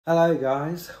Hello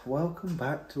guys, welcome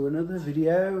back to another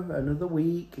video, another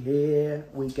week. Here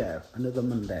we go, another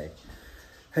Monday.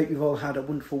 Hope you've all had a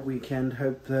wonderful weekend.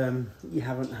 Hope you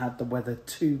haven't had the weather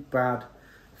too bad.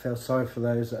 Feel sorry for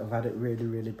those that have had it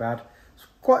really bad. It's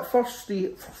quite frosty,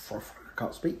 I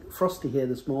can't speak, frosty here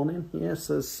this morning. Yes,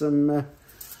 there's some, I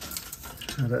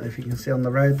don't know if you can see on the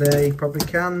road there, you probably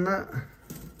can, that.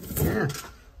 Yeah,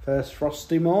 first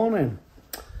frosty morning.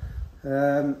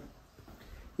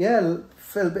 Yeah,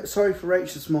 feel a bit sorry for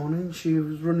Rach this morning. She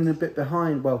was running a bit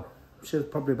behind. Well, she was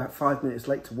probably about 5 minutes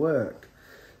late to work.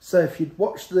 So if you'd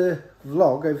watched the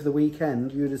vlog over the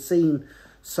weekend, you'd have seen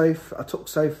Soph. I took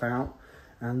Soph out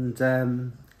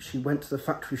and she went to the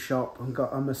factory shop and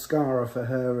got a mascara for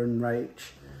her and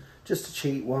Rach. Just a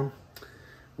cheap one.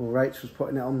 Well, Rach was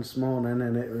putting it on this morning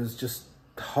and it was just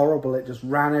horrible. It just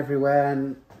ran everywhere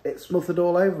and it smothered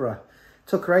all over her.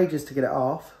 Took her ages to get it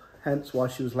off, hence why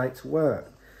she was late to work.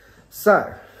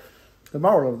 So, the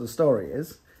moral of the story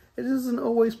is, it doesn't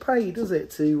always pay, does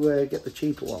it, to get the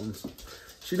cheaper ones.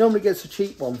 She normally gets a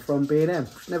cheap one from B&M.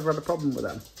 She's never had a problem with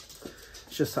them.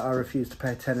 It's just that I refuse to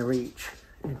pay a tenner each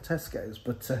in Tesco's.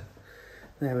 But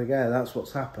there we go, that's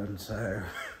what's happened. So,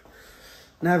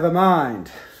 never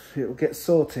mind. It'll get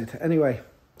sorted. Anyway,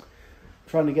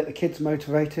 trying to get the kids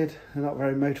motivated. They're not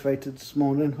very motivated this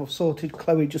morning. I've sorted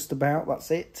Chloe just about,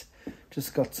 that's it.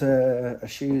 Just got her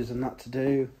shoes and that to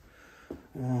do.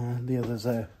 The others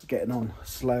are getting on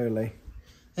slowly.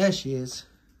 There she is.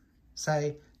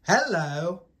 Say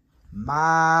hello,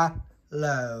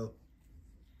 Milo.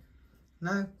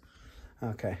 No?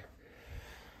 Okay.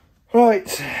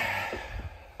 Right.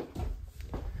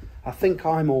 I think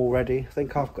I'm all ready. I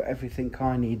think I've got everything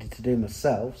I needed to do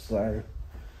myself, so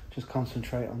just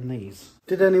concentrate on these.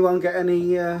 Did anyone get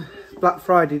any Black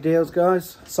Friday deals,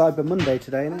 guys? Cyber Monday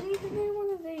today, isn't it? I need to do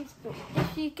one of these, but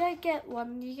if you go get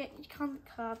one, you get your cunt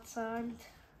card signed.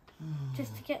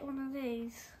 Just to get one of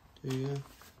these. Do you?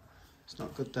 It's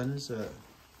not good then, is it?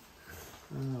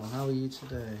 Oh, how are you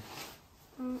today?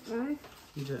 I don't know.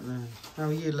 You don't know. How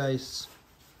are you, Lace?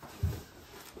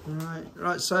 Alright,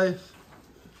 right, safe.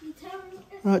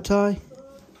 Right, Ty.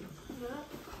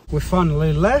 We're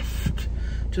finally left.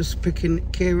 Just picking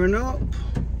Kieran up.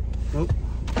 Oh,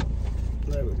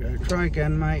 there we go. Try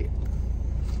again, mate.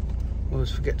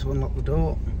 Always forget to unlock the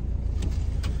door.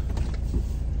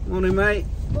 Morning, mate.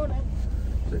 Morning.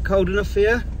 Is it cold enough for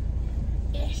you?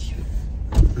 Yes.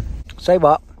 Say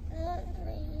what?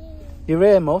 Your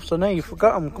earmuffs? I know you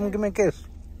forgot them. Come and give me a kiss.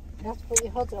 You have to put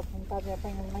your hood up and Daddy will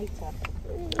bring them later.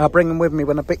 I'll bring them with me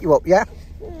when I pick you up, yeah?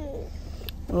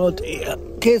 Oh dear.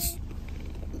 Kiss.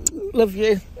 Love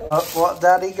you. That's what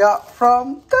Daddy got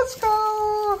from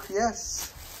Tesco.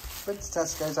 Yes. Went to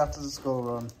Tesco's after the school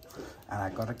run. And I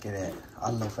gotta get it. I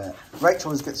love it. Rachel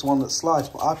always gets the one that's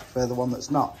sliced, but I prefer the one that's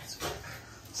not.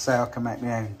 So I can make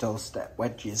my own doorstep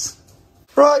wedges.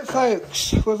 Right,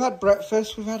 folks. We've had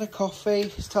breakfast. We've had a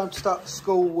coffee. It's time to start the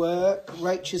school work.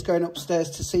 Rachel's going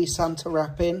upstairs to see Santa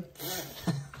wrapping.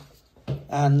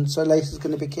 And so Lacey's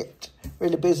going to be kept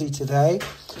really busy today.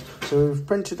 So we've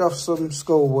printed off some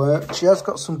schoolwork. She has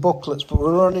got some booklets, but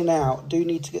we're running out. Do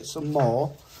need to get some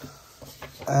more.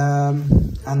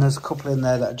 And there's a couple in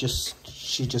there that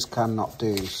she just cannot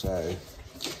do. So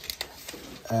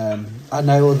I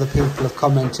know other people have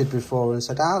commented before and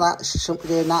said, "Oh, that she shouldn't be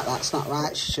doing that. That's not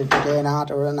right. She should be doing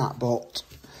harder than that." But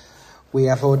we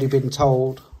have already been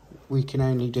told we can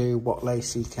only do what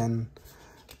Lacey can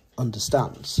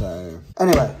understand. So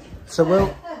anyway, so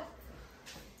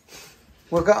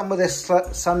we'll get on with this,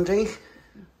 Sandy.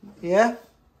 Yeah?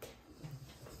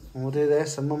 And we'll do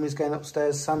this. And Mummy's going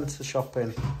upstairs Santa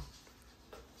shopping.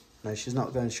 No, she's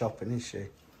not going shopping, is she?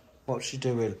 What's she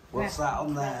doing? What's that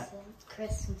on there?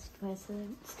 Christmas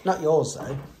presents. Not yours,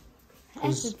 though.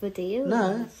 Everybody else.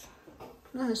 No.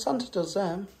 No, Santa does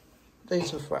them.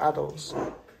 These are for adults.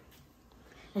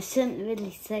 I shouldn't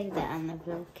really say that on the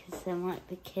vlog because there might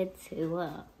be kids who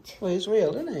watch. Well, he's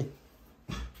real, isn't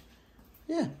he?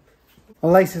 Yeah.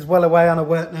 Well, Lacey's well away on her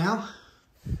work now.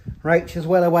 Rachel's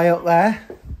well away up there.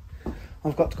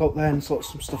 I've got to go up there and sort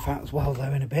some stuff out as well,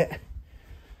 though, in a bit.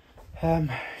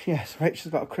 Yes,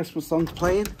 Rachel's got a Christmas song to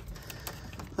play in.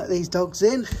 Let these dogs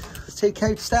in. It's too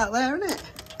cold to start there, isn't it?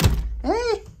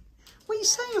 Hey, what are you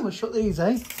saying? We'll shut these,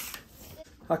 eh?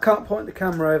 I can't point the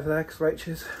camera over there because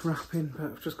Rachel's wrapping, but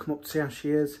I've just come up to see how she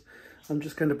is. I'm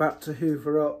just going to back to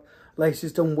hoover up.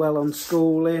 Lacey's done well on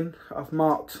schooling. I've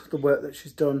marked the work that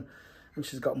she's done and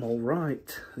she's got them all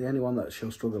right. The only one that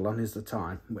she'll struggle on is the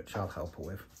time, which I'll help her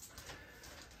with.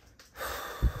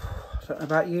 I don't know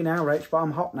about you now, Rach, but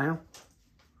I'm hot now.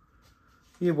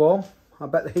 You warm? I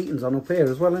bet the heating's on up here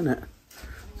as well, isn't it?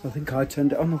 I think I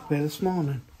turned it on up here this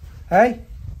morning. Hey?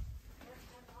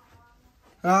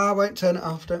 Oh, I won't turn it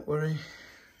off, don't worry.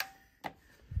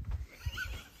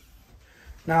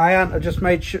 No, I haven't. I just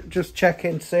made just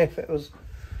checking to see if it was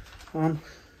on.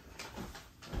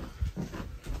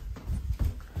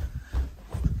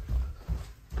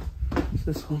 Is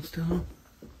this one still on?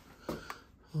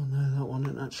 Oh no, that one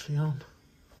isn't actually on.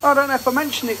 I don't know if I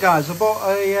mentioned it, guys. I bought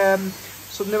a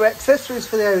some new accessories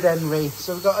for the old Henry.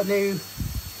 So we've got a new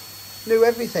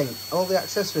everything. All the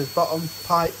accessories, bottom,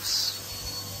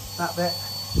 pipes, that bit.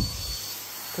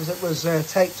 Because it was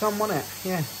taped on, wasn't it?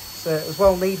 Yeah, so it was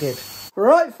well needed.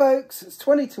 Right, folks, it's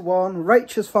 20 to 1.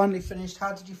 Rachel's finally finished.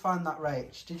 How did you find that,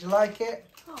 Rach? Did you like it?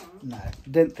 Oh. No,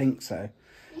 didn't think so.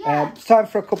 Yeah. It's time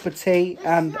for a cup of tea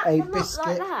and a biscuit.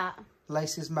 Like that.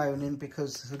 Lacey's moaning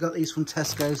because I got these from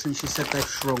Tesco's and she said they've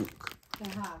shrunk. They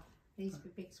have. These are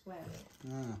big squares.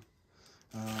 Oh.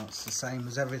 Oh, it's the same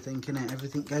as everything, innit?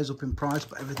 Everything goes up in price,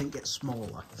 but everything gets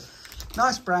smaller.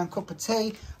 Nice brown cup of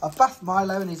tea. I've bathed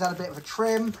Milo and he's had a bit of a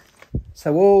trim.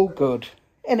 So all good.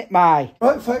 In it, May.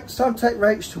 Right, folks, time to take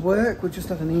Rach to work. We just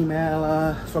had an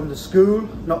email from the school.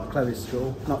 Not Chloe's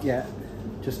school, not yet.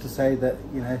 Just to say that,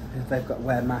 you know, they've got to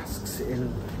wear masks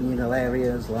in communal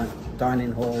areas like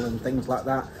dining hall and things like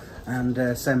that. And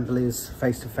assemblies,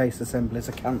 face-to-face assemblies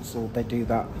are cancelled. They do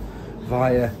that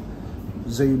via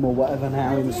Zoom or whatever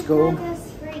now in the school.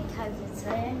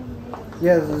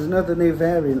 Yeah, there's another new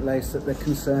variant, Lace, that they're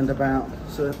concerned about,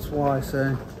 so that's why.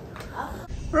 So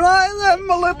right then,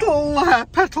 my little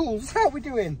petals, how are we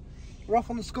doing? We're off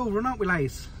on the school run, aren't we,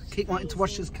 Lace? Keep wanting to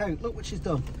wash his coat. Look what she's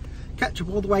done. Ketchup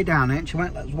all the way down it and she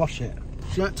won't let us wash it.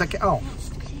 She won't take it off.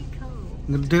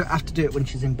 I'm going to have to do it when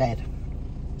she's in bed,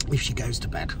 if she goes to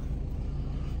bed.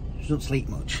 She doesn't sleep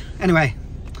much. Anyway,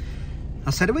 I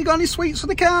said, have we got any sweets for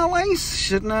the car, Lace? She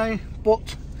said no,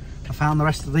 but I found the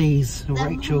rest of these,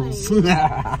 Rachel's.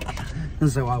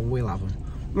 And so I will have them.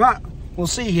 Right, we'll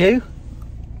see you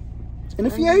in a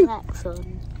few. Next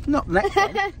one. Not the next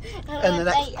one. And the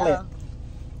next clip.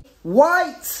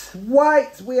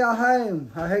 White, we are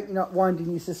home. I hope you're not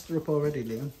winding your sister up already,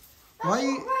 Liam. Why are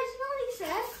you?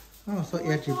 Oh, I thought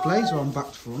you had your blazer on back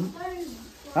to front.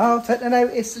 I'll take the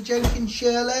notice, the joking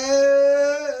Sherlyn.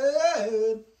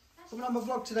 Coming on my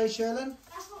vlog today, Sherlyn.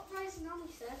 That's what Rose and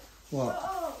Nanny said. What?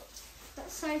 Oh, that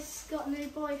says she's got a new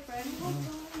boyfriend.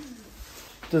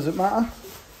 Does it matter?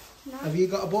 No. Have you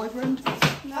got a boyfriend?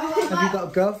 No. Have you got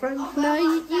a girlfriend? No,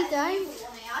 you don't.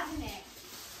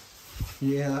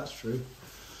 Yeah, that's true.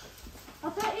 I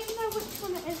don't even know which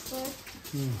one it is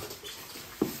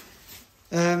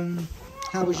though.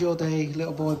 How was your day,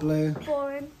 little boy Blue?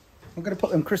 Boring. I'm going to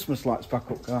put them Christmas lights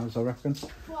back up, guys, I reckon.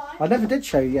 Why? I never did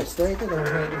show you yesterday, did I?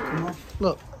 They come off.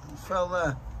 Look, it fell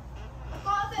there. I've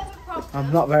got a bit of a problem.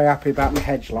 I'm not very happy about my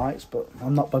hedge lights, but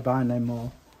I'm not buying no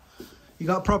more. You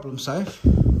got a problem, Soph?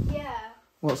 Yeah.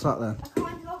 What's that then? I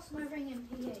kind of lost my ring in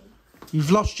PE.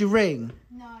 You've lost your ring?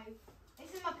 No.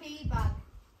 It's in my PE bag.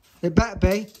 It better be.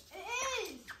 It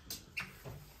is.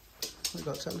 What you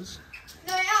got to tell us?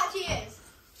 No, it actually is.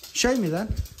 Show me then.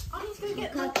 I need to go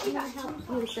get my key back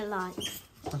with the lights.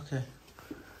 Okay.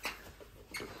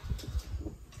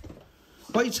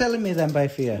 What are you telling me then,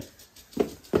 both of you?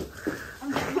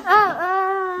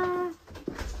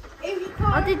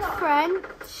 I did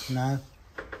French. No.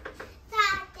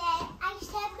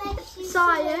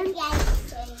 Science.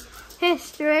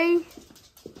 History.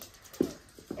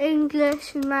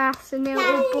 English and maths, and they're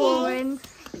all boring.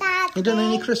 You done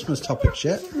any Christmas topics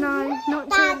yet? No, not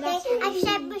doing that. I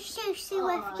said my sushi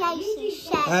with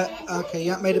Jason said. Okay, you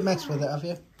haven't made a mess with it, have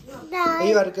you? No. Have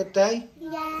you had a good day?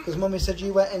 Yeah. Because Mummy said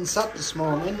you went inside this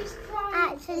morning.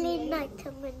 Actually, no,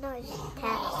 to my nose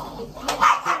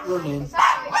test. Running.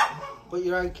 But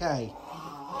you're okay.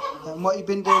 And what you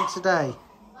been doing today?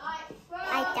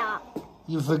 I don't.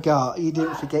 You forgot. You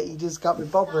didn't forget. You just got me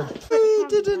bothered. You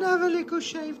didn't have a little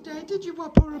shave day, did you,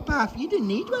 Whop, or a bath? You didn't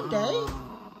need one day.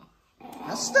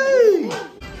 Nasty.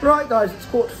 Right, guys, it's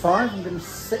 4:45. I'm going to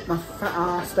sit my fat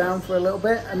ass down for a little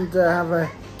bit and have a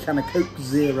can of Coke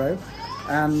Zero.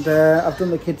 And I've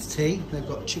done the kids' tea. They've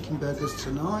got chicken burgers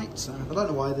tonight. So I don't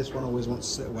know why this one always wants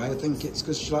to sit away. I think it's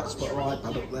because she likes to put her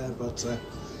iPad up there, but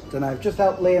don't know. Just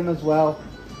helped Liam as well.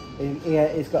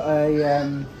 He's got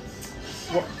a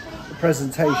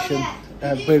presentation,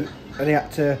 and he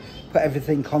had to put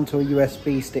everything onto a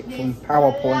USB stick from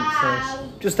PowerPoint. So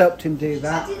just helped him do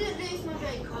that. I didn't lose my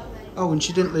ring. Oh, and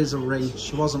she didn't lose a ring.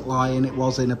 She wasn't lying. It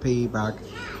was in a PE bag.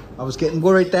 I was getting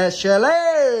worried there, Shirley.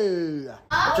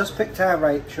 I just picked our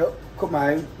Rach up, come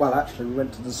home. Well, actually, we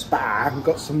went to the spa and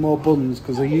got some more buns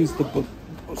because I used the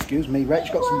excuse me,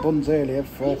 Rach got some buns earlier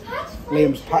for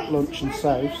Liam's packed lunch and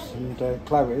South and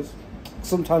Chloe's.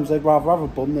 Sometimes they'd rather have a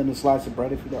bun than a slice of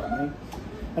bread, if you know what I mean.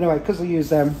 Anyway, because I used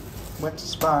them, went to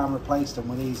Spar and replaced them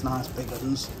with these nice big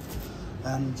ones.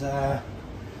 And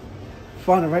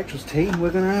finding Rachel's team,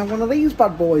 we're going to have one of these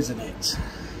bad boys in it.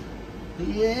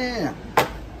 Yeah.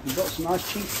 We've got some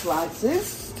nice cheese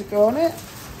slices to go on it.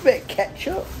 Bit of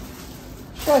ketchup.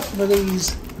 Try some of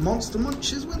these Monster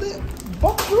Munches with it.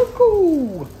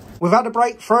 Cool. We've had a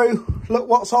breakthrough. Look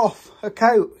what's off. Her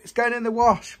coat. It's going in the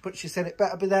wash, but she said it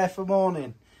better be there for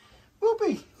morning. Will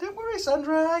be. Don't worry,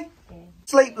 Sandra. Yeah.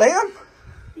 Sleep, Liam?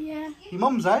 Yeah. Your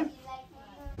mum's home?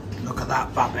 Look at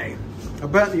that, baby. I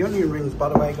burnt the onion rings, by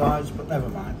the way, guys, but never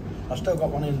mind. I've still got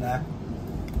one in there.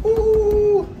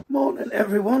 Ooh. Morning,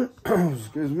 everyone.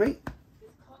 Excuse me.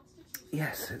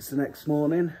 Yes, it's the next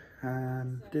morning.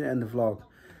 Didn't end the vlog.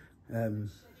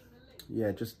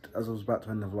 Yeah, just as I was about to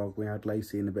end the vlog, we had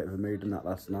Lacey in a bit of a mood and that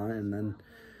last night, and then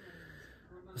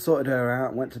I sorted her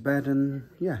out, went to bed, and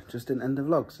yeah, just didn't end the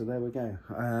vlog, so there we go.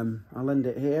 I'll end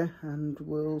it here, and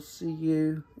we'll see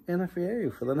you in a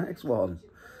few for the next one.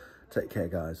 Take care,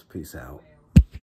 guys. Peace out.